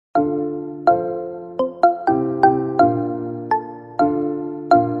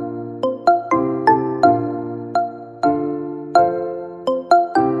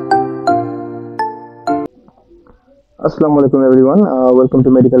Assalamu alaikum everyone. Welcome to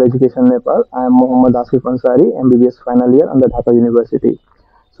Medical Education Nepal. I am Mohammad Asif Ansari, MBBS final year under Dhaka University.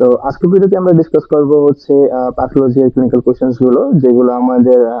 So আজকের ভিডিওতে আমরা discuss করব হচ্ছে pathology এর clinical questions গুলো যেগুলো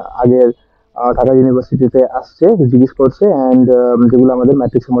আমাদের আগের ঢাকা ইউনিভার্সিটিতে আসছে জিজ্ঞেস করছে এন্ড যেগুলো আমাদের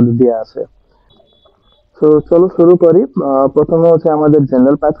ম্যাট্রিক্সের মধ্যে দেয়া আছে। তো চলো শুরু করি। প্রথমে হচ্ছে আমাদের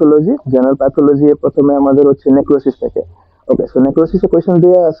জেনারেল প্যাথোলজি এ প্রথমে আমাদের হচ্ছে নেক্রোসিস থেকে। Okay, so necrosis question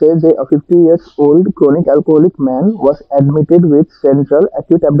there says a 50 years old chronic alcoholic man was admitted with central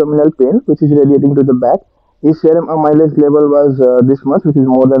acute abdominal pain which is radiating to the back. His serum amylase level was this much, which is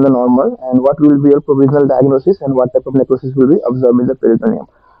more than the normal. And what will be your provisional diagnosis and what type of necrosis will be observed in the peritoneum?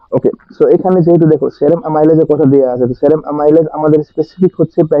 Okay, so এখানে যেহেতু দেখো সেরাম অ্যামাইলেজের কথা দেওয়া আছে, তো সেরাম amylase আমাদের specific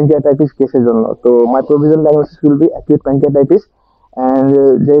হচ্ছে pancreatitis কেসের জন্য। তো মাই provisional diagnosis will be acute pancreatitis. And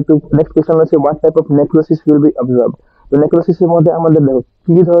যেহেতু নেক্সট কোশ্চেন হচ্ছে what type of necrosis will be observed. তো নেক্রোসিসের মধ্যে আমাদের দেখো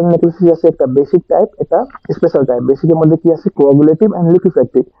কি কি ধরনের নেক্রোসিস আছে, একটা বেসিক টাইপ, একটা স্পেশাল টাইপ। বেসিকের মধ্যে কি আছে, কোয়াগুলেটিভ এন্ড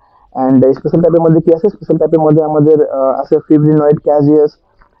লিকুইফ্যাক্টিভ। এন্ড স্পেশাল টাইপের মধ্যে কি আছে, স্পেশাল টাইপের মধ্যে আমাদের আছে ফিব্রিনয়েড ক্যাজিয়াস,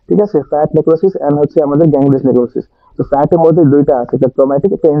 ঠিক আছে, ফ্যাট নেক্রোসিস এন্ড হচ্ছে আমাদের গ্যাংলিয়াস নেক্রোসিস। তো ফ্যাটের মধ্যে দুইটা আছে, একটা ট্রমাটিক,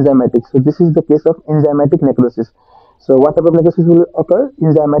 একটা এনজাইম্যাটিক। So this is the case of এনজাইম্যাটিক necrosis. So what type of necrosis will occur?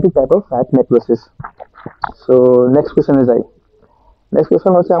 Enzymatic type of fat necrosis. So next question is I. Next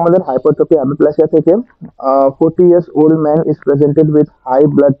question হচ্ছে আমাদের hypertrophy aplasia থেকে 40 years old man is presented with high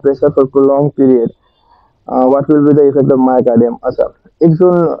blood pressure for prolonged period. What will be the effect of myocardium? আচ্ছা,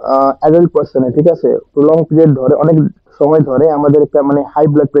 একজন adult পারসনে, ঠিক আছে, prolong period ধরে, অনেক সময় ধরে আমাদের একটা মানে হাই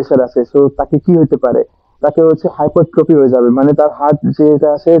ব্লাড প্রেশার আছে, সো তাকে কি হতে পারে, তাকে হচ্ছে হাইপারট্রফি হয়ে যাবে, মানে তার হার্ট যেটা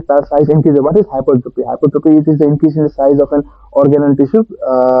আছে তার সাইজ ইনক্রিজ হবে। What is hypertrophy? Hypertrophy is the increase in the size of an organ and tissue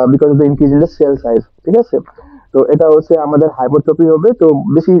because of the increase in the sell size, ঠিক আছে। তো এটা হচ্ছে আমাদের হাইপারট্রফি হবে। তো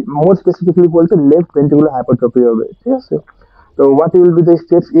বেশি মোর স্পেসিফিকলি বলতে লেফট ভেন্ট্রিকুলার হাইপারট্রফি হবে, ঠিক আছে। তো what will be the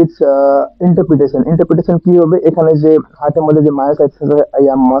steps? It's interpretation কি হবে, এখানে যে হার্টের মধ্যে যে মায়োসাইটস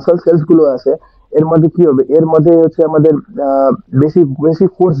মাসল সেলস গুলো আছে এর মধ্যে কি হবে, এর মধ্যে হচ্ছে আমাদের বেশি বেশি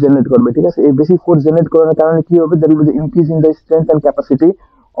ফোর্স জেনারেট করবে, ঠিক আছে। এই বেশি ফোর্স জেনারেট করার কারণে কি হবে, that will be increase in the strength and capacity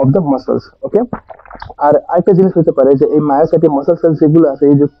of the muscles. ওকে, আর আরেকটা জিনিস হতে পারে যে এই মায়োসাইটের মাসল সেলস যেগুলো আছে,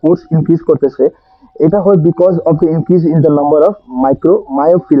 এই যে ফোর্স ইনক্রিজ করতেছে, এটা হয় because of the increase in the number of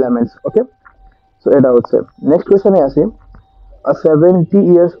মায়োফিলামেন্টস। Okay, so এটা হচ্ছে। নেক্সট কোয়েশ্চনে আসি। A 70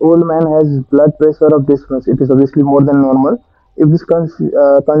 years old man has blood pressure of this much. It is obviously more than normal. If this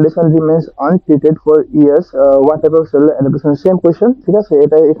condition remains untreated for years, what type of cellular adaptation? Same question, ঠিক আছে,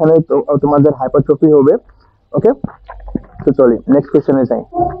 এটা এখানে তোমাদের hypertrophy হবে। ওকে, তো চলি next কোয়েশ্চনে যাই।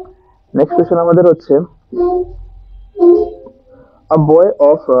 Next question আমাদের হচ্ছে a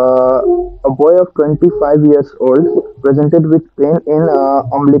boy of 25 years old presented with pain in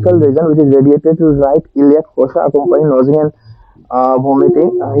umbilical region which is radiated to right iliac fossa accompanying nausea and vomiting.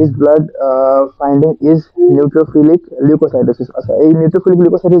 His blood finding is neutrophilic leukocytosis. আচ্ছা, এই neutrophilic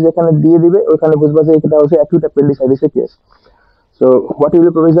leucocytosis যেখানে দিয়ে দিবে ওখানে বুঝবা যে এটা হচ্ছে অ্যাকিউট অ্যাপেন্ডিসাইটিস এর case. So what will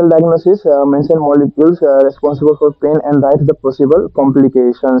be provisional diagnosis? Mention molecules responsible for pain and write the possible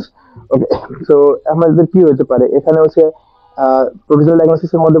complications. Okay, so আমাদের কি হতে পারে এখানে হচ্ছে প্রভিশনাল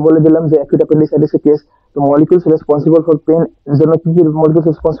ডায়াগনোসিসের মধ্যে বলে দিলাম যে অ্যাকিউট অ্যাপেন্ডিসাইটিস এর কেস। তো মলিকিউলস রেসপন্সিবল ফর পেন জন্য কি কি মলিকিউলস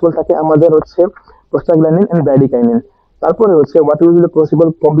রেসপন্সিবল থাকে আমাদের হচ্ছে প্রোস্টাগ্ল্যান্ডিন এন্ড ব্র্যাডিকাইনিন। তারপরে হচ্ছে what will be the possible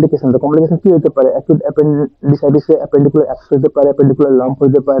complication. তো কমপ্লিকেশন কি হতে পারে, অ্যাকিউট অ্যাপেন্ডিসাইটিসে অ্যাপেন্ডিকুলার অ্যাবসেস হতে পারে, অ্যাপেন্ডিকুলার লাম্প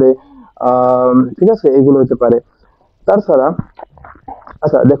হতে পারে, ঠিক আছে, এগুলো হতে পারে। তাছাড়া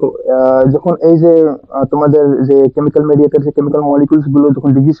আচ্ছা দেখো, যখন এই যে তোমাদের যে কেমিক্যাল মেডিয়েটর, যে কেমিক্যাল মলিকিউলস গুলো যখন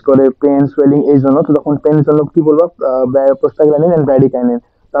ডিজিজ করে পেন সোয়েলিং এই জন্য, তো তখন পেন জন্য কি বলবো, প্রোস্টাগ্ল্যান্ডিন এন্ড ব্র্যাডিকাইনিন।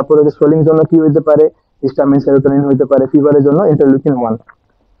 তারপরে যে সোয়েলিং জন্য কি হতে পারে, হিস্টামিন সেরোটোনিন হতে পারে, ফিভারের জন্য ইন্টারলিউকিন 1।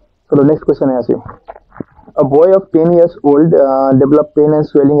 চলো নেক্সট কোশ্চেনে আসি। A boy of 10 years old developed pain and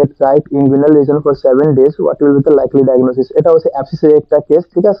swelling at right inguinal region for 7 days. What will be the likely diagnosis? এটা হচ্ছে অ্যাবসিসের একটা কেস,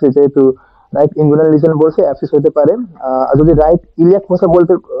 ঠিক আছে, যেহেতু রাইট ইনগুইনাল রিজন বলছে অ্যাবসিস হতে পারে। আর যদি রাইট ইলিয়াক ফোসা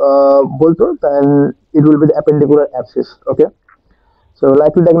বলতো then it will be the appendicular abscess. Okay, so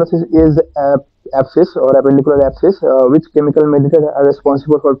likely diagnosis is abscess or appendicular abscess. Which chemical mediators are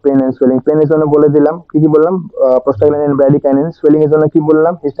responsible for pain and swelling? Pain এর জন্য বলে দিলাম কি কি বললাম, প্রোস্টাগ্ল্যান্ডিন ব্র্যাডিকাইনিন। সোয়েলিং এর জন্য কি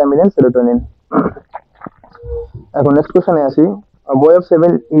বললাম, হিস্টামিন এন্ড সেরোটোনিন। এখন নেক্সট কোশ্চেনে আসি। A boy of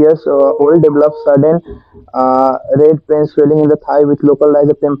 7 years old develops sudden red pain swelling in the thigh with local rise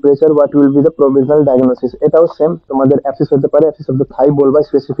of temperature. What will be the provisional diagnosis? এটাও সেম, তোমাদের অ্যাবসিস হতে পারে, অ্যাবসিস অফ দ্য থাই বলবা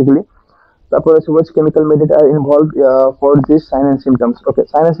specifically. তারপর হচ্ছে which chemical mediator are involved for this sign and symptoms? Okay,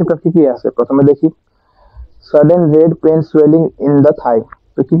 sign and symptoms কি কি আছে প্রথমে দেখি। Sudden red pen swelling in the থাই,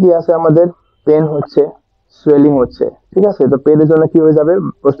 তো কি কি আছে আমাদের, পেন হচ্ছে, সোয়েলিং হচ্ছে, ঠিক আছে। তো পেনের জন্য কি হয়ে যাবে,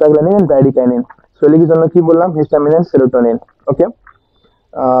 প্রোস্টাগ্ল্যান্ডিন এন্ড ব্র্যাডিকাইনিন। সোয়েলিং এর জন্য কি বললাম, হিস্টামিন এন্ড সেরোটোনিন। ওকে,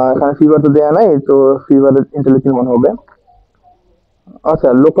 এখানে ফিভার তো দেয়া নাই, তো ফিভার ইন্টারলিউকিন 1 হবে। আচ্ছা,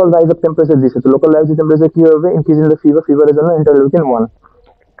 লোকাল রাইজ অফ টেম্পারেচার দিছে, তো লোকাল রাইজ অফ টেম্পারেচার কি হবে? ইনক্রিজ ইন দ্য ফিভার, ফিভারের জন্য interleukin 1।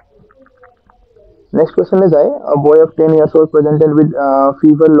 Next question is a boy of 10 years old presented with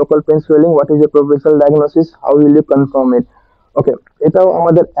fever, local pain, swelling. What is the provisional diagnosis? How will you confirm it? ওকে, এটাও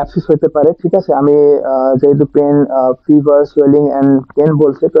আমাদের abscess হতে পারে। ঠিক আছে, আমি যেহেতু pen, fever, swelling and pain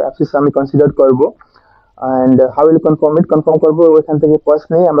বলছে, তো অ্যাপসিস আমি কনসিডার করব। And how will confirm it, confirm করবো ওইখান থেকে ফার্স্ট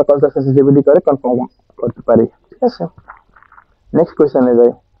নেই আমরা কনসাস সেন্সিটিভিটি করে কনফার্ম করতে পারি। ঠিক আছে, নেক্সট কোয়েশ্চেনে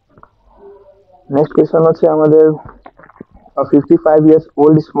যাই। নেক্সট কোয়েশ্চেন হচ্ছে আমাদের, a 55 years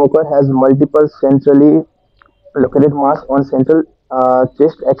old smoker has multiple centrally located mass on central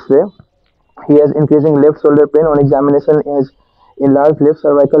chest X-ray. He has increasing left shoulder pain. On examination, his enlarged left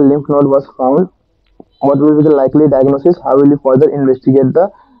cervical lymph node was found. What will be the likely diagnosis? How will you further investigate the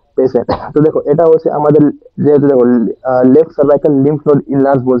patient? তো দেখো, এটা হচ্ছে আমাদের, যেহেতু দেখো left cervical lymph node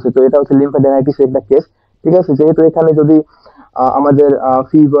enlarge বলছে, তো এটা হচ্ছে লিম্ফোডেনাইটিস একটা কেস। ঠিক আছে, যেহেতু এখানে যদি আমাদের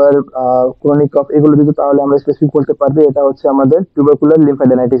ফিভার, ক্রনিক কফ এগুলো দিত, তাহলে আমরা স্পেসিফিক বলতে পারবো এটা হচ্ছে আমাদের টিউবারকুলার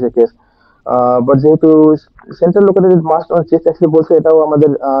লিম্ফোডেনাইটিস এর কেস। বাট যেহেতু central located must on chest x-ray বলছে, এটাও আমাদের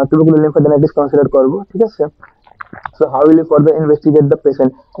টিউবারকুলার লিম্ফোডেনাইটিস কনসিডার করবো। ঠিক আছে, so how will you further investigate the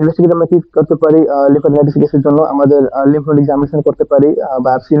patient? Investigate আমরা কি করতে পারি? লিম্ফোডেনাইটিস কেসের জন্য আমাদের লিম্ফ নোড এক্সামিনেশন করতে পারি,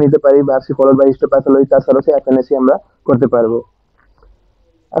 বায়োপসি নিতে পারি, বায়োপসি ফলোড বাই হিস্টোপ্যাথোলজি, তাছাড়া হচ্ছে এফএনএসি আমরা করতে পারবো।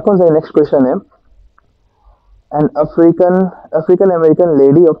 এখন যাই next কোয়েশ্চনে। An African American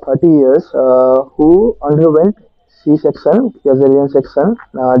lady of 30 years who underwent C-section, cesarean section,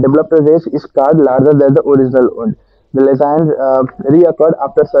 developed a raised scar larger than the original wound. The lesion reoccurred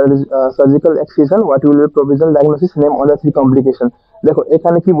after surgical excision. What will be provisional diagnosis? Name on the three complications. দেখো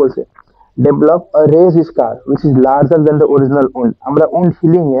এখানে কি বলছে? Develop a raised scar which is larger than the original wound. আমরা wound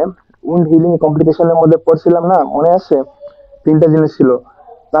healing কমপ্লিকেশনের মধ্যে পড়ছিলাম না, মনে আছে? তিনটা জিনিস ছিল,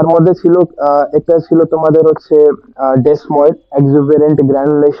 তার মধ্যে ছিল একটা ছিল তোমাদের হচ্ছে ডেসময়েড, এক্সুবেরেন্ট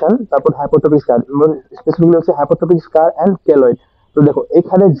গ্র্যানুলেশন, তারপর হাইপোটপিক স্কার, স্পেসিফিকলি হচ্ছে হাইপোটপিক স্কার অ্যান্ড কেলয়েড। তো দেখো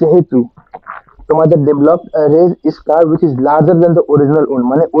এখানে যেহেতু তোমাদের develop raise scar which is larger than the original wound,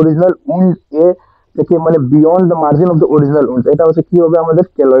 মানে অরিজিনাল উন্ড এ থেকে মানে beyond the margin of the original wound, এটা হচ্ছে কি হবে? আমাদের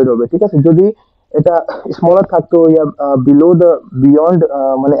কেলয়েড হবে। ঠিক আছে, যদি এটা স্মলার থাকতো ইয়া বিলো দ্য বিয়ন্ড,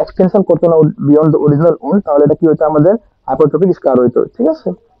 মানে এক্সটেনশন করতো না বিয়ন্ড দ্য অরিজিনাল উন্ড, তাহলে এটা কি হতো? আমাদের হাইপোট্রপিক স্কার হইতো। ঠিক আছে,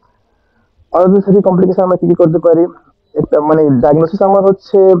 আদার থ্রি কমপ্লিকেশন আমরা কি কি করতে পারি? একটা মানে ডায়াগনোসিস আমার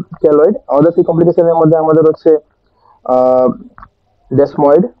হচ্ছে কেলয়েড, আদার থ্রি কমপ্লিকেশনের মধ্যে আমাদের হচ্ছে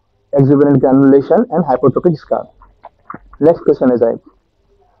ডেসময়েড, exuberant granulation and hypertrophic scar. Next question is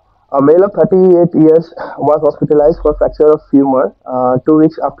a male of 38 years was hospitalized for fracture of femur. 2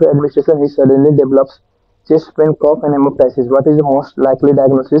 weeks after administration, he suddenly develops chest pain, cough, and hemoptysis. What is the most likely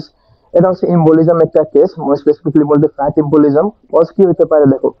diagnosis? এটা হচ্ছে ইম্বোলিজম একটা case, মোর specifically বলতে fat ইম্বোলিজম। Cause কি হতে পারে?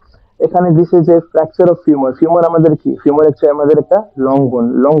 দেখো এখানে দিছে যে ফ্র্যাকচার অফ ফিউমার। ফিউমার আমাদের কি? ফিউমার হচ্ছে আমাদের একটা লং বোন।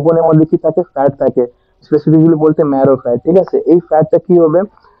 লং বোনের মধ্যে কি থাকে? ফ্যাট থাকে, স্পেসিফিকলি বলতে ম্যারো ফ্যাট। ঠিক আছে, এই ফ্যাটটা কি হবে?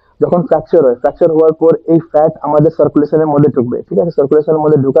 যখন ফ্র্যাকচার হয়, ফ্র্যাকচার হওয়ার পর এই ফ্যাট আমাদের সার্কুলেশনের মধ্যে ঢুকবে। ঠিক আছে, সার্কুলেশনের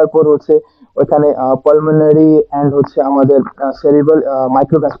মধ্যে ঢোকার পর হচ্ছে ওইখানে পালমোনারি অ্যান্ড হচ্ছে আমাদের সেরিব্রাল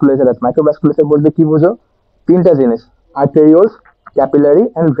মাইক্রোভ্যাসকুলেচার আছে। মাইক্রোভ্যাসকুলেচার বলতে কি বুঝো? তিনটা জিনিস, আর্টেরিওলস, ক্যাপিলারি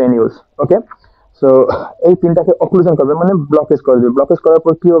অ্যান্ড ভেনিউলস। ওকে, সো এই তিনটাকে অক্লুশন করবে, মানে ব্লকেজ করে দেবে। ব্লকেজ করার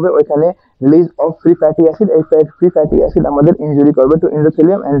পর কি হবে? ওইখানে release of free fatty acid, এই ফ্রি ফ্যাটি অ্যাসিড আমাদের ইনজুরি করবে টু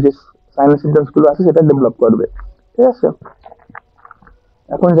এন্ডোথেলিয়াম অ্যান্ড যে সাইনাস সিম্পটমস গুলো আছে সেটা ডেভেলপ করবে। ঠিক আছে,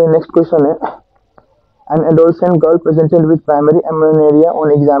 এখন যাই next কোয়েশনে। an adolescent girl presented with primary amenorrhea on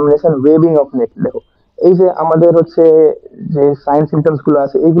examination, waving of neck. দেখো এই যে আমাদের হচ্ছে যে সাইন সিমটমস গুলো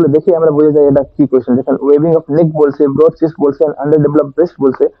আছে, এইগুলো দেখে আমরা বুঝে যাই এটা কি কোয়েশ্চেন। যেখানে ওয়েভিং অফ নেক বলছে, ব্রড চেস্ট বলছে, আন্ডার ডেভেলপ ব্রেস্ট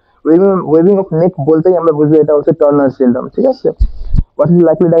বলছে, ওয়েভিং অফ নেক বলতেই আমরা বুঝবো এটা হচ্ছে টার্নার সিনড্রোম। ঠিক আছে, what is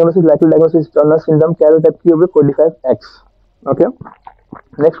likely diagnosis? Likely diagnosis Turner syndrome, ক্যারোটাইপ কি হবে? 45X। ওকে,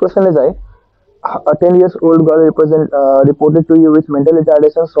 নেক্সট কোয়েশ্চনে যাই। A 10 years old girl reported to you with mental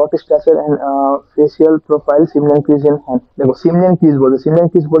retardation, short stature and facial profile, similar crease in hand. দেখো সিমলিয়ান crease বলতে, সিমলিয়ান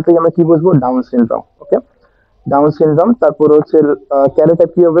crease বলতে আমরা কি বুঝবো? Down syndrome. ওকে, down syndrome. তারপর হচ্ছে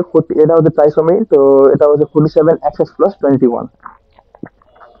ক্যারোটাইপ কি হবে? 40, এটা হচ্ছে ট্রাইসোমি, তো এটা হচ্ছে 47XX plus 21।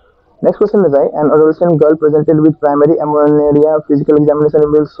 Next question is an adolescent girl presented with primary amenorrhea, physical examination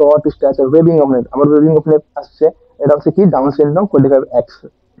reveals short stature, waving of neck, আমার waving of neck আসছে, এটা হচ্ছে কি? Down syndrome, 45X।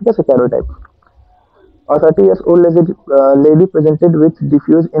 ঠিক আছে, ক্যারোটাইপ। A 30 years old lady presented with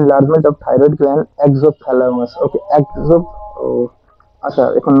diffuse enlargement of thyroid gland, exophthalmos. Okay, exop, oh, আচ্ছা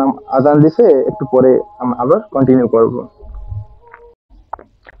এখন নাম আজান দিছে, একটু পরে আবার কন্টিনিউ করব।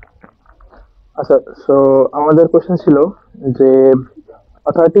 আচ্ছা, সো আমাদের কোশ্চেন ছিল যে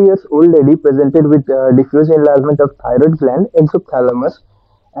a 30 years old lady presented with diffuse enlargement of thyroid gland, exophthalmos.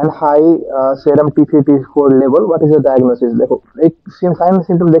 and high serum T3 T4 level, what is the diagnosis? দেখো এই সাইন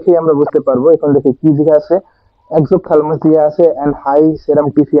সিম্পটম দেখেই আমরা বুঝতে পারবো। এখন দেখো কি দিকে আছে, এক্সোপথ্যালমাস দিয়ে আছে and high serum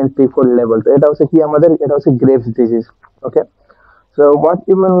T3 and T4 level। তো এটা হচ্ছে কি আমাদের, এটা হচ্ছে graves disease. Okay, so what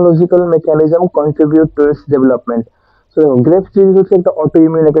immunological mechanism contribute to its development? So graves disease হচ্ছে একটা অটো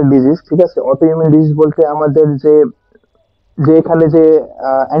ইমিউন একটা ডিজিজ, ঠিক আছে। অটো ইমিউন ডিজিজ বলতে আমাদের যে যে এখানে যে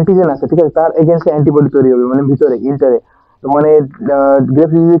অ্যান্টিজেন আছে, ঠিক আছে, তার এগেইনস্ট অ্যান্টিবডি তৈরি হবে, মানে ভিতরে ইন্টারে। তো মানে গ্রেভ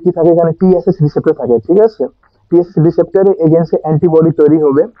ডিজিজে কি থাকে, এখানে টিএসএস রিসেপ্টর থাকে, ঠিক আছে। টিএসএস রিসেপ্টরে এগেইনস্ট অ্যান্টিবডি তৈরি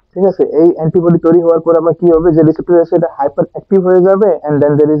হবে, ঠিক আছে। এই অ্যান্টিবডি তৈরি হওয়ার পর আবার কি হবে, যে রিসেপ্টর আছে এটা হাইপার অ্যাক্টিভ হয়ে যাবে and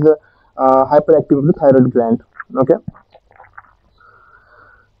then there is hyper active of the thyroid gland. ওকে,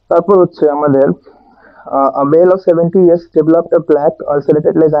 তারপর হচ্ছে আমাদের a male of 70 years developed a black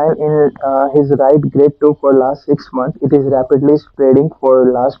ulcerated lesion in his right grade 2 for last 6 months. It is rapidly spreading for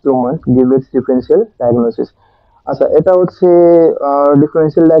last 2 months. Give its differential diagnosis. আচ্ছা, এটা হচ্ছে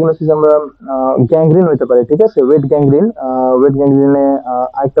differential diagnosis আমরা gangrene হতে পারে, ঠিক আছে, ওয়েট গ্যাংগ্রিন। ওয়েট গ্যাংগ্রিনে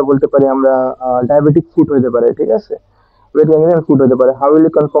আরেকটা বলতে পারি আমরা ডায়াবেটিক ফুট হতে পারে, ঠিক আছে। ওয়েট গ্যাংগ্রিন ফুট হতে পারে। How will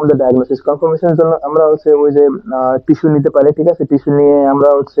you confirm the diagnosis? কনফার্মেশনের জন্য আমরা হচ্ছে ওই যে টিস্যু নিতে পারি, ঠিক আছে। টিস্যু নিয়ে আমরা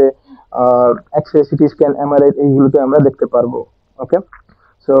হচ্ছে X ray, CT scan, MRI এইগুলোতে আমরা দেখতে পারবো। ওকে,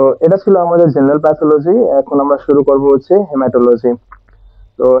 সো এটা ছিল আমাদের জেনারেল প্যাথোলজি। এখন আমরা শুরু করব হচ্ছে হেমাটোলজি।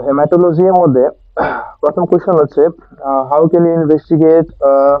 তো হেমাটোলজি এর মধ্যে প্রথম কোশ্চেন হচ্ছে how can you investigate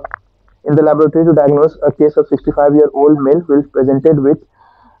in the laboratory to diagnose a case of 65-year-old male who is presented with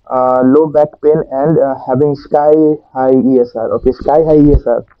low back pain and having sky high ESR. Okay, sky high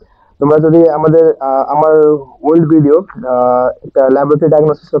ESR. তোমরা যদি আমাদের আমার old video একটা laboratory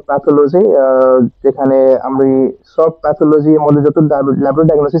diagnosis of pathology, যেখানে আমি সব প্যাথোলজির মধ্যে যত ল্যাবরেটরি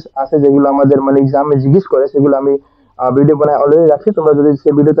ডায়াগনোসিস আছে যেগুলো আমাদের মানে এক্সামে জিজ্ঞেস করে, সেগুলো আমি ভিডিও বানায় অলরেডি রাখছি। তোমরা যদি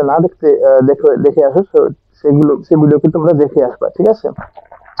সেই ভিডিওতে না দেখতে দেখে আসো, সেগুলো সেই ভিডিও কিন্তু তোমরা দেখে আসবা, ঠিক আছে।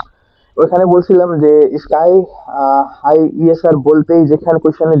 ওখানে বলছিলাম যে স্কাই হাই ইএসআর বলতেই যেখানে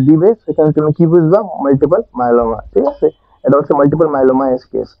কোশ্চেনে দিবে সেখানে তুমি কি বুঝবা, মাল্টিপল মাইলোমা, ঠিক আছে। এটা হচ্ছে মাল্টিপল মাইলোমা এস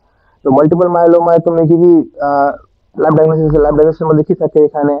কেস। তো মাল্টিপল মাইলোমায় তুমি কি কি ল্যাব ডায়াগনোসিসের মধ্যে কি থাকে,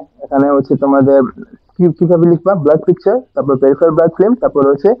 এখানে এখানে হচ্ছে তোমাদের কিভাবে লিখবা, ব্লাড পিকচার, তারপর পেরিফেরাল ব্লাড ফিল্ম, তারপর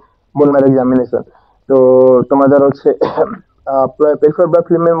হচ্ছে বোন ম্যারো এক্সামিনেশন। তো তোমাদের হচ্ছে পেরিফেরাল ব্লাড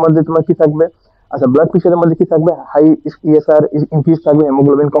ফিল্মের মধ্যে তোমার কি থাকবে, আচ্ছা ব্লাড প্রেশারের মধ্যে কি থাকবে, হাই ইএসআর ইনক্রিজ থাকবে,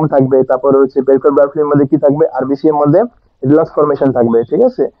 হিমোগ্লোবিন কম থাকবে। তারপর হচ্ছে পেরিফেরাল ব্লাড ফিল্মের মধ্যে কি থাকবে, আরবিসি এর মধ্যে রিল্যাক্স ফরমেশন থাকবে, ঠিক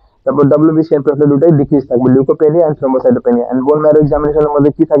আছে। তারপর ডব্লিউবিসি এর প্লেটলেট দুটাই ডিক্রিজ থাকবে, leucopenia and thrombocytopenia. And bone marrow এক্সামিনেশনের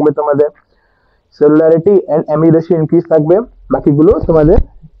মধ্যে কি থাকবে তোমাদের, সেলুলারিটি এন্ড অ্যামি রেশিও ইনক্রিজ থাকবে, বাকিগুলো তোমাদের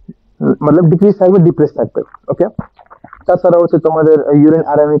मतलब ডিক্রিজ থাকবে, ডিপ্রেস থাকবে। ওকে, তাছাড়া হচ্ছে তোমাদের ইউরিন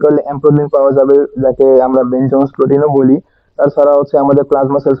আরএমএ করলে অ্যাম্প্রোলিন পাওয়া যাবে, যাকে আমরা বেন জোন্স প্রোটিনও বলি। তাছাড়া হচ্ছে আমাদের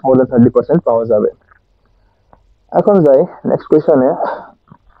প্লাজমা সেলস মোর দেন 30% পাওয়া যাবে। এখন যাই next কোয়েশনে।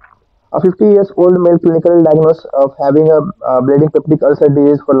 A 50 years old male clinically diagnosed of having a bleeding peptic ulcer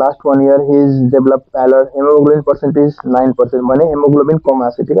disease for last 1 year. He's developed pallor. Hemoglobin percentage 9%, মানে hemoglobin কম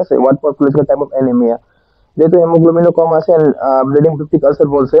আছে, ঠিক আছে। What pathological type of anemia? যেহেতু হেমোগ্লোবিনও কম আছে এন্ড ব্লিডিং পেপটিক আলসার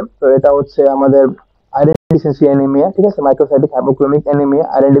বলছে, তো এটা হচ্ছে আমাদের আয়রন ডিফিসিয়েন্সি অ্যানিমিয়া, ঠিক আছে। Microcytic hypochromic anaemia,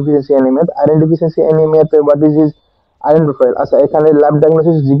 iron deficiency anaemia. Iron deficiency অ্যানিমিয়াতে what is his iron profile? আচ্ছা, এখানে ল্যাব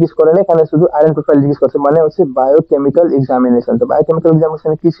ডায়াগনোসিস জিজ্ঞেস করে না, এখানে শুধু আয়রন প্রোফাইল জিজ্ঞেস করছে, মানে হচ্ছে বায়োকেমিক্যাল এক্সামিনেশন। তো বায়োকেমিক্যাল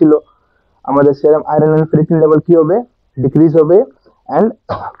এক্সামিনেশনে কি ছিল, আমাদের serum iron and ferritin level কি হবে, ডিক্রিজ হবে, এন্ড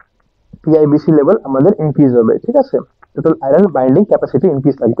পিআইবিসি লেভেল আমাদের ইনক্রিজ হবে, ঠিক আছে। Total iron binding capacity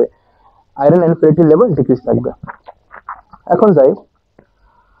increase থাকবে, iron and ferritin level decrease থাকবে। এখন যাই,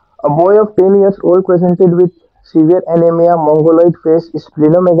 a boy of 10 years old presented with severe anemia, mongoloid face,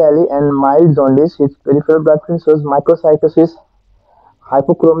 splenomegaly, and mild jaundice. His peripheral blood film shows microcytosis,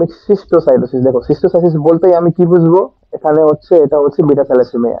 hypochromic সিস্টোসাইটোসিস। দেখো সিস্টোসাইটোসিস বলতেই আমি কি বুঝবো, এখানে হচ্ছে এটা হচ্ছে বিটা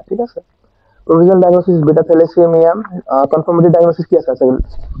থ্যালাসেমিয়া, ঠিক আছে। Provisional diagnosis beta thalassaemia. Confirmatory diagnosis কি আছে, আছে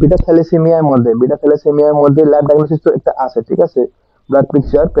বিটা থ্যালাসেমিয়ার মধ্যে ল্যাব ডায়াগনোসিস তো একটা আছে, ঠিক আছে, blood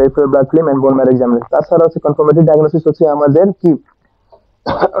picture, peripheral blood film and bone marrow examination. তাছাড়া হচ্ছে কনফার্মেটরি ডায়াগনোসিস হচ্ছে আমাদের কি,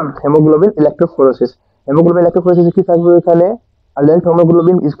 hemoglobin electrophoresis. Hemoglobin electrophoresis কি থাকবে এখানে, adult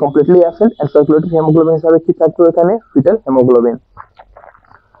hemoglobin is completely absent and circulating hemoglobin হিসাবে কি থাকবে এখানে, fetal hemoglobin.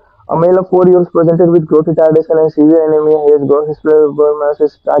 A male of 4 years presented with growth retardation and severe anemia. He has gross splenomegaly,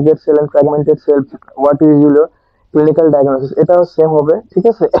 target cell and fragmented cell. What is your clinical diagnosis? এটাও same হবে, ঠিক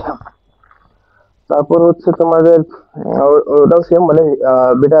আছে। তারপর হচ্ছে তোমাদের ওটাও সেম, মানে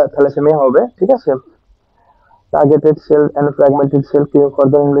বিটা থ্যালাসেমিয়া হবে, ঠিক আছে। Targeted sell and fragmented sell কি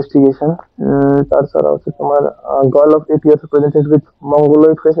ফার্দার ইনভেস্টিগেশন। তাছাড়া হচ্ছে তোমার girl of 8 years presented with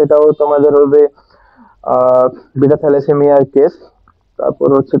Mongoloid face, এটাও তোমাদের হবে বিটা থ্যালাসেমিয়ার কেস। তারপর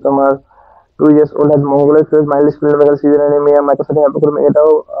হচ্ছে তোমার 2 years old has mongoloid face, mildly splenomegaly, severe anemia, microcytic hyperchromic,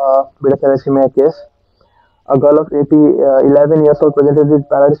 এটাও beta thalassemia case. A girl of 11 years old presented with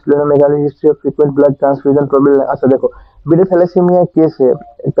paralysis, splenomegaly, history of frequent blood transfusion, probable। আচ্ছা দেখো, beta thalassaemia কেসে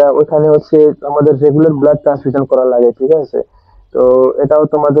এটা ওখানে হচ্ছে আমাদের regular blood transfusion করা লাগে, ঠিক আছে। তো এটাও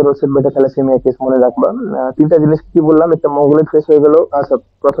তোমাদের হচ্ছে বিটা থ্যালাসেমিয়া কেস, মনে রাখবা। তিনটা জিনিস কি বললাম, একটা মঙ্গোলয়েড ফেস হয়ে গেল, আচ্ছা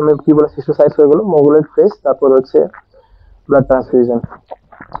প্রথমে কি বলে সিস্টোসাইটস হয়ে গেল, মঙ্গোলয়েড ফেস, তারপর হচ্ছে ব্লাড ট্রান্সফিউশন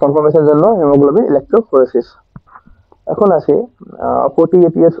কনফার্মেশনের জন্য হেমোগ্লোবিন ইলেকট্রোফোরেসিস। এখন আসি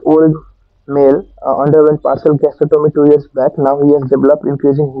 48 years old male underwent partial gastrectomy 2 years back. Now he has developed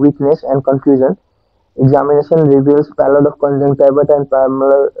increasing weakness and confusion. Examination reveals pallor of conjunctiva and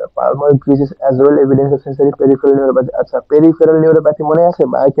palmar creases as well evidence of sensory peripheral neuropathy. আচ্ছা, peripheral neuropathy মনে আছে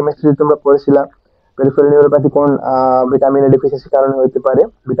biochemistry তোমরা পড়েছিলা? peripheral neuropathy কোন ভিটামিনের deficiency কারণে হতে পারে?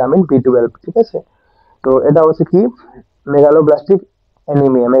 Vitamin B12, ঠিক আছে। তো এটা হচ্ছে কি megaloblastic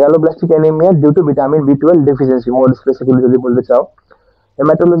anaemia, megaloblastic anaemia due to vitamin B12 deficiency, more specifically যদি বলতে চাও।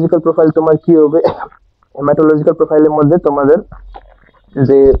 হেমাটোলজিক্যাল প্রোফাইল তোমার কি হবে? হেমাটোলজিক্যাল প্রোফাইলের মধ্যে তোমাদের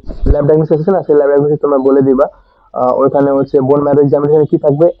যে ল্যাব ডায়াগনোসিস আছে না, সেই ল্যাব ডায়াগনোসিস তোমরা বলে দিবা। ওইখানে হচ্ছে বোন ম্যারো এক্সামিনেশনে কি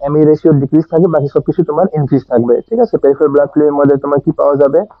থাকবে? এমি রেশিও ডিক্রিজ থাকবে, বাকি সবকিছু তোমার ইনক্রিজ থাকবে, ঠিক আছে। পেরিফেরাল ব্লাড ফ্লুইডের মধ্যে তোমার কি পাওয়া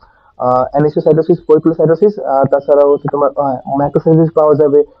যাবে? অ্যানিসোসাইটোসিস, পলিক্লোসাইটোসিস, তাছাড়া হচ্ছে তোমার ম্যাক্রোসাইটোসিস পাওয়া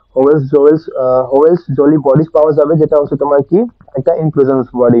যাবে, হোয়েলস জলি বডিজ পাওয়া যাবে, যেটা হচ্ছে তোমার কি একটা ইনক্লুশনস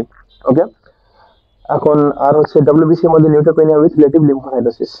বডি। ওকে, এখন আর হচ্ছে ডব্লিউবিসি এর মধ্যে neutropenia with relative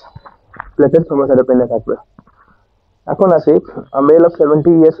লিম্ফোসাইটোসিস, plated thrombocytopenia থাকবে। এখন আসি mail of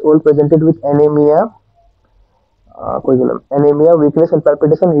 70 years old presented with anemia, কই গেলাম, anemia, weakness and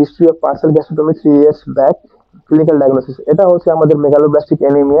palpitation, history of partial gastrectomy 3 years back, clinical diagnosis। এটা হচ্ছে আমাদের মেগালোব্লাস্টিক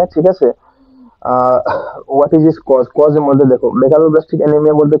অ্যানিমিয়া, ঠিক আছে। What is is cause? কজের মধ্যে দেখো মেগালোব্লাস্টিক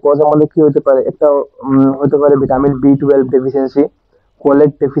অ্যানিমিয়া বলতে কজের মধ্যে কি হতে পারে? একটা হতে পারে vitamin B12 deficiency,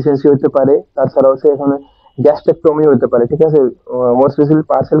 folate deficiency হতে পারে, তাছাড়া হচ্ছে এখানে গ্যাস্ট্রেক্টমি হতে পারে, ঠিক আছে, মোর specially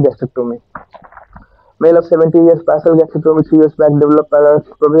parcel gastrectomy. Male of 70 years, partial gastrectomy 3 years back, developed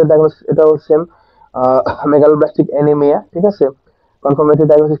provisional diagnosis, এটাও সেম মেগালোব্লাস্টিক অ্যানিমিয়া, ঠিক আছে। কনফার্মেটরি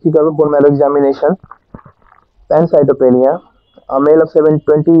ডায়াগনোসিস কি করবে? Bone marrow examination. Pancytopenia, a male of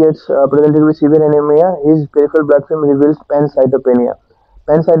 20 years presented with severe anemia, his peripheral blood film reveals pancytopenia।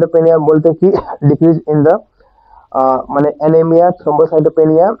 Pancytopenia বলতে কি decrease in the মানে anaemia,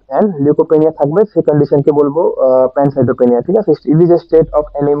 thrombocytopenia and leucopenia থাকবে, সেই কন্ডিশনকে বলবো প্যানসাইটোপেনিয়া, ঠিক আছে। It is a state of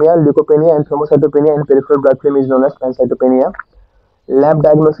anaemia, leucopenia and thrombocytopenia in peripheral blood film is known as pancytopenia. Lab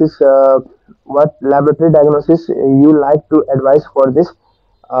diagnosis, what laboratory diagnosis you like to advise for this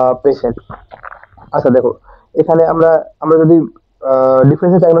patient? আচ্ছা দেখো, এখানে আমরা আমরা যদি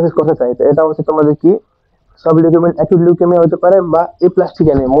ডিফারেন্সিয়াল ডায়াগনোসিস করতে চাই, তো এটা হচ্ছে তোমাদের কি সব লিউকেমিয়া, অ্যাকিউট লিউকেমিয়া হতে পারে বা এপ্লাস্টিক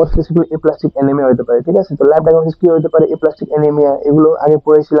অ্যানিমিয়া, মোর স্পেসিফিক এপ্লাস্টিক অ্যানিমিয়া হতে পারে, ঠিক আছে। তো ল্যাব ডায়াগনোসিস কি হতে পারে? এপ্লাস্টিক অ্যানিমিয়া, এগুলো আগে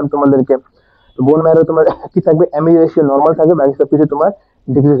পড়েছিলাম তোমাদেরকে। বোন ম্যারো তোমার কি থাকবে? অ্যামি রেশিও নরমাল থাকবে, বাকি সবকিছু তোমার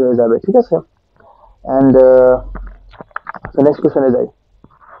ডিক্রিজ হয়ে যাবে, ঠিক আছে। অ্যান্ড নেক্সট কোশ্চেনে যাই।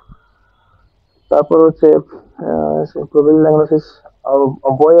 তারপর হচ্ছে probable diagnosis,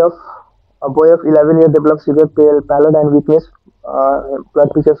 a boy of a boy of 11 years develops severe pallor and weakness, blood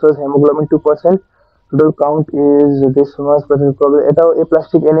picture shows hemoglobin 2%, total count is this much percent probable, এটাও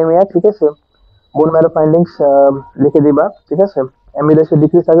এপ্লাস্টিক অ্যানিমিয়া, ঠিক আছে। বোন ম্যারো ফাইন্ডিংস লিখে দিবা, ঠিক আছে। অ্যামি রেশিও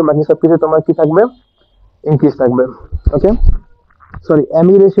ডিক্রিজ থাকবে, বাকি সবকিছু তোমার কি থাকবে? ইনক্রিজ থাকবে। ওকে, সরি,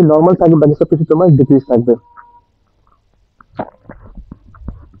 অ্যামি রেশিও নরমাল থাকবে, বাকি সবকিছু তোমার ডিক্রিজ থাকবে।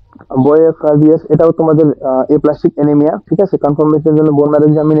 বয় অফ 5 years, এটাও তোমাদের এপ্লাস্টিক অ্যানিমিয়া, ঠিক আছে। কনফার্মেশনের জন্য বোন ম্যারো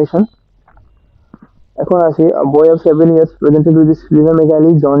এক্সামিনেশন। এখন আসি boy of 7 years presented with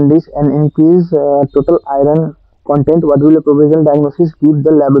splenomegaly, jaundice and increased total iron content, what will a provisional diagnosis give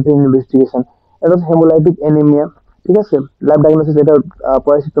the laboratory investigation? এটা হচ্ছে হেমোলাইটিক অ্যানিমিয়া, ঠিক আছে। ল্যাব ডায়াগনোসিস এটা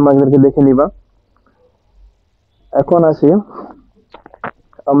পরে তোমাদেরকে দেখে নিবা। এখন আসি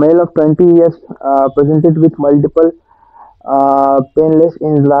a male of 20 years presented with multiple painless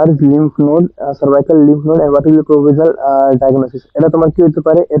enlarged lymph node, cervical lymph node, and what will be provisional diagnosis? এটা তোমার কি হতে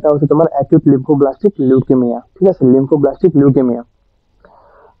পারে? এটা হচ্ছে তোমার অ্যাকিউট লিম্ফোব্লাস্টিক লিউকেমিয়া, ঠিক আছে, লিম্ফোব্লাস্টিক লিউকেমিয়া।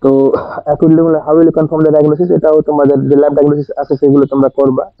 তো acute lymphoblastic, how will you confirm the diagnosis? এটাও তোমাদের যে ল্যাব ডায়াগনোসিস আছে সেগুলো তোমরা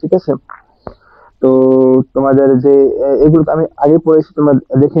করবা, ঠিক আছে। তো তোমাদের যে এগুলো আমি আগে পড়েছি, তোমরা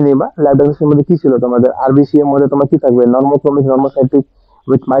দেখে নিবা। ল্যাব ডায়াগনোসিসের মধ্যে কি ছিল তোমাদের? আরবিসি এর মধ্যে তোমার কি থাকবে? নর্মোক্রমিক, নর্মোসাইটিক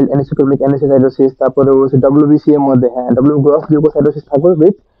উইথ মাইল্ড অ্যানিসোক্রমিক অ্যানিসোসাইটোসিস। তারপরে হচ্ছে ডব্লিউবিসি এর মধ্যে, হ্যাঁ, ডব্লিউ গ্রস লিউকোসাইটোসিস থাকবে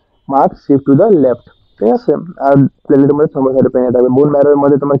with mark shift to the left, ঠিক আছে। আর প্লেটের মধ্যে থ্রম্বোসাইটোপেনিয়া থাকবে। বোন ম্যারোর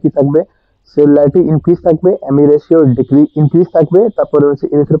মধ্যে তোমার কি থাকবে? সেলুলারিটি ইনক্রিজ থাকবে, অ্যামি রেশিও ইনক্রিজ থাকবে, তারপরে হচ্ছে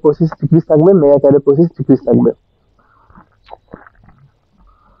এরিথ্রোপোয়েসিস ডিক্রিজ থাকবে, মেগাকাইরোপোয়েসিস ডিক্রিজ থাকবে।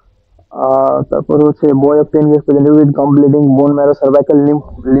 তারপর হচ্ছে boy of 10 years presented with gum bleeding bone marrow cervical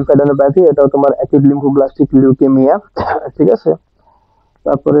লিম্ফাডেনোপ্যাথি, এটাও তোমার অ্যাকিউট লিম্ফোব্লাস্টিক লিউকেমিয়া। ঠিক আছে।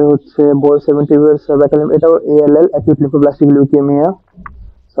 তারপরে হচ্ছে বয় 70 ইয়ার্স সার্ভাইকাল, এটাও all acute lymphoblastic leukaemia.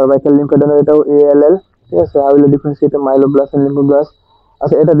 Cervical লিম্ফোডেনো, এটাও এএলএল। ঠিক আছে। How will differentiate মাইলোব্লাস্ট and লিম্ফোব্লাস্ট?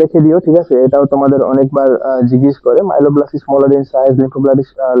 আচ্ছা, এটা দেখে দিও। ঠিক আছে, এটাও তোমাদের অনেকবার জিজ্ঞেস করে। মাইলোব্লাস্ট smaller in size, লিম্ফোব্লাস্ট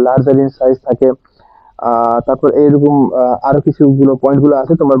larger in size থাকে। তারপর এইরকম আরো কিছুগুলো পয়েন্ট গুলো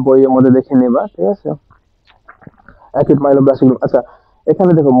আছে, তোমার বইয়ের মধ্যে দেখে নেবা। ঠিক আছে। অ্যাকিউট মাইলোব্লাস্টিক, আচ্ছা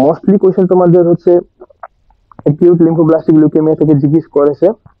এখানে দেখো মোস্টলি কোয়েশ্চেন তোমাদের হচ্ছে অ্যাকিউট লিম্ফোব্লাস্টিক লিউকেমিয়া থেকে জিজ্ঞেস করেছে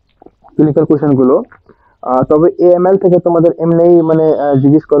ক্লিনিক্যাল কোয়েশ্চেন গুলো। তবে এএমএল থেকে তোমাদের এমনি মানে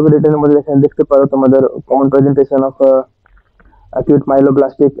জিজ্ঞেস করবে রিটেনের মধ্যে। এখানে দেখতে পারো তোমাদের common presentation of acute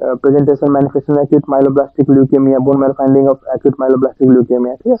myeloblastic presentation manifestation acute myeloblastic leukemia bone marrow finding of acute myeloblastic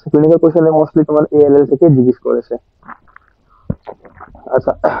leukemia। ঠিক আছে। ক্লিনিক্যাল কোশ্চেনে মোস্টলি তোমার এএলএল থেকে জিজ্ঞেস করেছে।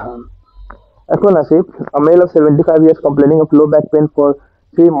 আচ্ছা, এখন আসি a male of 75 years complaining of low back pain for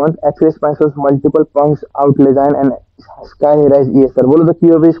 3 months, x-ray sponsors multiple punch out lesion and sky rise ESR। বলো তো কি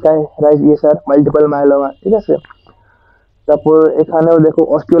হবে sky rise ESR? Multiple myeloma. ঠিক আছে। তারপর এখানেও দেখো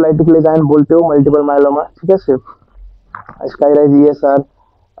অস্টিওলাইটিক লেজাইন বলতেও মাল্টিপল মাইলোমা। ঠিক আছে। স্কাই রাইজ ইএসআর,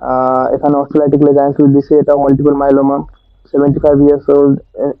 এখানে অস্ট্রেলাইটিক লেজাইন দিছে, এটাও মাল্টিপল মাইলোমা। 75 ইয়ার্স ওল্ড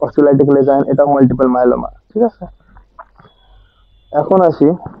অস্ট্রেলাইটিক লেজাইন, এটাও মাল্টিপল মাইলোমা। ঠিক আছে। এখন আসি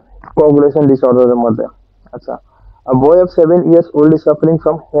কোয়াগুলেশন ডিসঅর্ডারের মধ্যে। আচ্ছা, a boy of 7 years old is suffering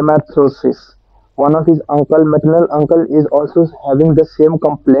from hematolosis. One of his maternal uncle is also having the same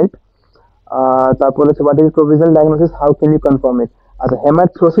complaint. তারপর হচ্ছে what is provisional diagnosis, how can you confirm ইট? আচ্ছা,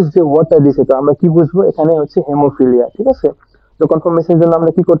 হেমাথ্রোসিস যে ওয়ার্ডটা দিছে, তো আমরা কি বুঝবো এখানে হচ্ছে হেমোফিলিয়া। ঠিক আছে। তো কনফার্মেশনের জন্য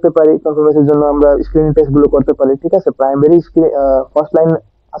আমরা কি করতে পারি? কনফার্মেশনের জন্য আমরা স্ক্রিনিং টেস্ট গুলো করতে পারি। ঠিক আছে। প্রাইমারি ফার্স্ট লাইন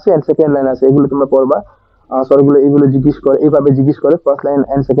আছে এন্ড সেকেন্ড লাইন আছে, এগুলো তোমরা পড়বা। সবগুলো এগুলো জিজ্ঞেস করে, এইভাবে জিজ্ঞেস করে, first line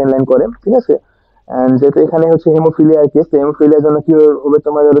and second line করে। ঠিক আছে। এন্ড যেহেতু এখানে হচ্ছে হেমোফিলিয়ার কেস, তো হেমোফিলিয়ার জন্য কি হবে?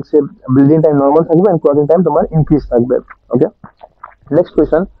 তোমাদের হচ্ছে ব্লিডিং টাইম নর্মাল থাকবে এন্ড ক্লটিং টাইম তোমার ইনক্রিজ থাকবে। ওকে। Next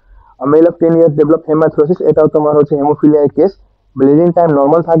question, mail of 10 years develop হেমাথ্রোসিস, এটাও তোমার হচ্ছে হেমোফিলিয়ার কেস। ব্লিডিং টাইম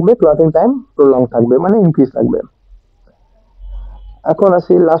নর্মাল থাকবে, ক্লটিং টাইম প্রলং থাকবে, মানে ইনক্রিজ থাকবে। এখন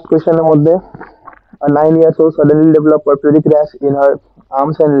আসি লাস্ট কোয়েশ্চেনের মধ্যে। A 9 years old suddenly developed purpuric rash in her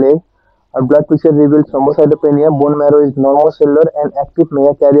arms and leg. Her blood picture revealed thrombocytopenia. Bone marrow is normocellular and active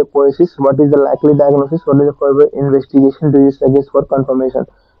megakaryopoiesis. What is the likely diagnosis? What is the further investigation do you suggest for confirmation?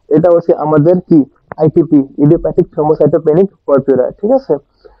 এটা হচ্ছে আমাদের কি ITP, idiopathic থ্রোম্বোসাইটোপেনিক purpura. ঠিক আছে।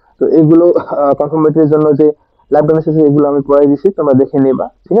 তো এগুলো কনফার্মেটরির জন্য যে ল্যাব ডায়াগনোসিস, এগুলো আমি পড়াই দিছি, তোমরা দেখে নেবা।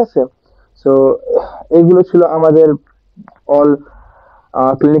 ঠিক আছে। সো এইগুলো ছিল আমাদের all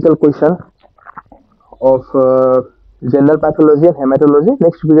clinical question of general pathology and hematology.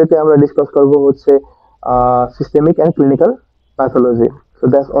 Next ভিডিওতে আমরা ডিসকাস করব হচ্ছে systemic and clinical pathology. So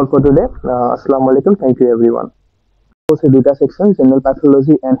that's all for today. Assalamu alaikum. Thank you everyone. Also দুটা section, general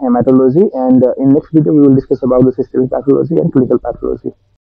pathology and hematology, and in next video we will discuss about the systemic pathology and clinical pathology.